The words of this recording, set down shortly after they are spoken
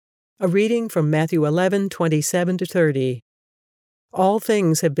A reading from Matthew 11:27-30. All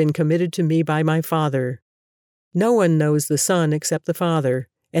things have been committed to me by my Father. No one knows the Son except the Father,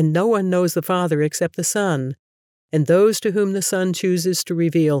 and no one knows the Father except the Son, and those to whom the Son chooses to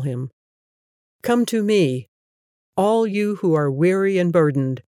reveal him. Come to me, all you who are weary and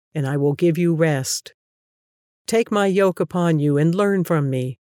burdened, and I will give you rest. Take my yoke upon you and learn from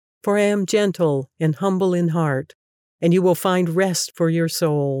me, for I am gentle and humble in heart, and you will find rest for your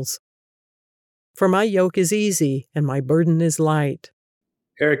souls. For my yoke is easy and my burden is light.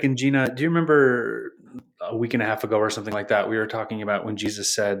 Eric and Gina, do you remember a week and a half ago or something like that, we were talking about when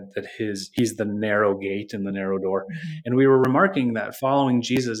Jesus said that he's the narrow gate and the narrow door. And we were remarking that following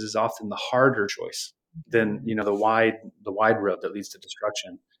Jesus is often the harder choice than, the wide road that leads to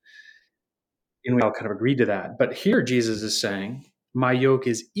destruction. And we all kind of agreed to that. But here Jesus is saying, my yoke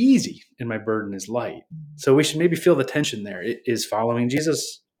is easy and my burden is light. So we should maybe feel the tension there. Is following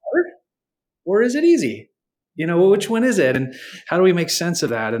Jesus hard or is it easy? Which one is it? And how do we make sense of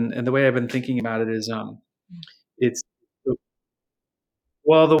that? And the way I've been thinking about it is, it's,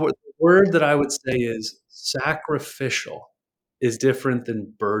 well, the word that I would say is sacrificial is different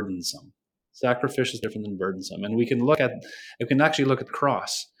than burdensome. Sacrificial is different than burdensome. And we can actually look at the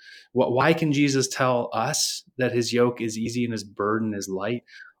cross. Why can Jesus tell us that his yoke is easy and his burden is light?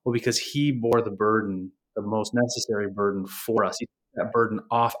 Well, because he bore the burden, the most necessary burden for us. He took that burden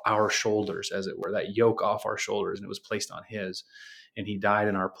off our shoulders, as it were, that yoke off our shoulders, and it was placed on his, and he died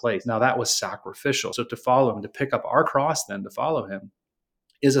in our place. Now that was sacrificial. So to follow him, to pick up our cross then, to follow him,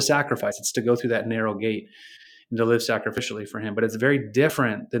 is a sacrifice. It's to go through that narrow gate and to live sacrificially for him. But it's very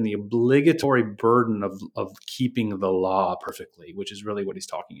different than the obligatory burden of keeping the law perfectly, which is really what he's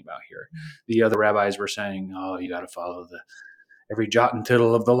talking about here. The other rabbis were saying, oh, you got to follow every jot and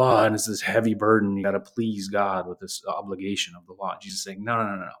tittle of the law, and it's this heavy burden. You got to please God with this obligation of the law. Jesus is saying,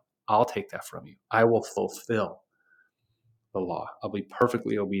 no. I'll take that from you. I will fulfill the law. I'll be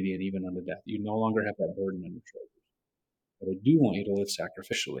perfectly obedient even unto death. You no longer have that burden on your shoulders. But I do want you to live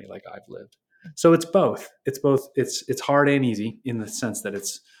sacrificially like I've lived. So it's both. It's hard and easy in the sense that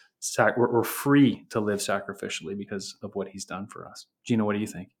we're free to live sacrificially because of what he's done for us. Gina, what do you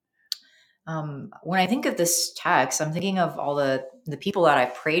think? When I think of this text, I'm thinking of all the people that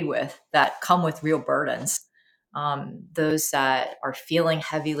I've prayed with that come with real burdens. Those that are feeling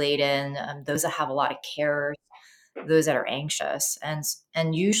heavy laden, those that have a lot of cares, those that are anxious.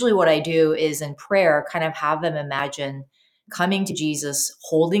 And usually what I do is in prayer, kind of have them imagine coming to Jesus,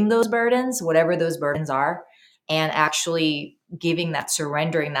 holding those burdens, whatever those burdens are, and actually giving that,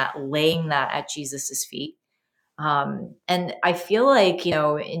 surrendering that, laying that at Jesus's feet. And I feel like,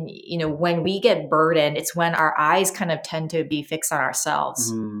 when we get burdened, it's when our eyes kind of tend to be fixed on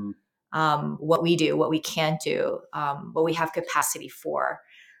ourselves, what we do, what we can't do, what we have capacity for.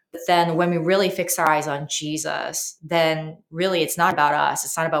 But then when we really fix our eyes on Jesus, then really it's not about us.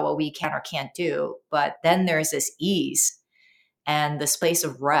 It's not about what we can or can't do. But then there's this ease and this place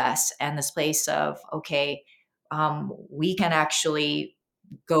of rest and this place of, okay, we can actually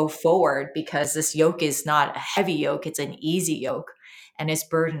go forward because this yoke is not a heavy yoke. It's an easy yoke and its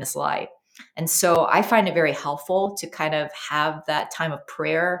burden is light. And so I find it very helpful to kind of have that time of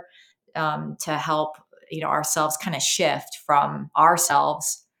prayer to help, ourselves kind of shift from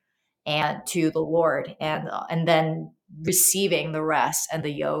ourselves and to the Lord and then receiving the rest and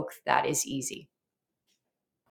the yoke that is easy.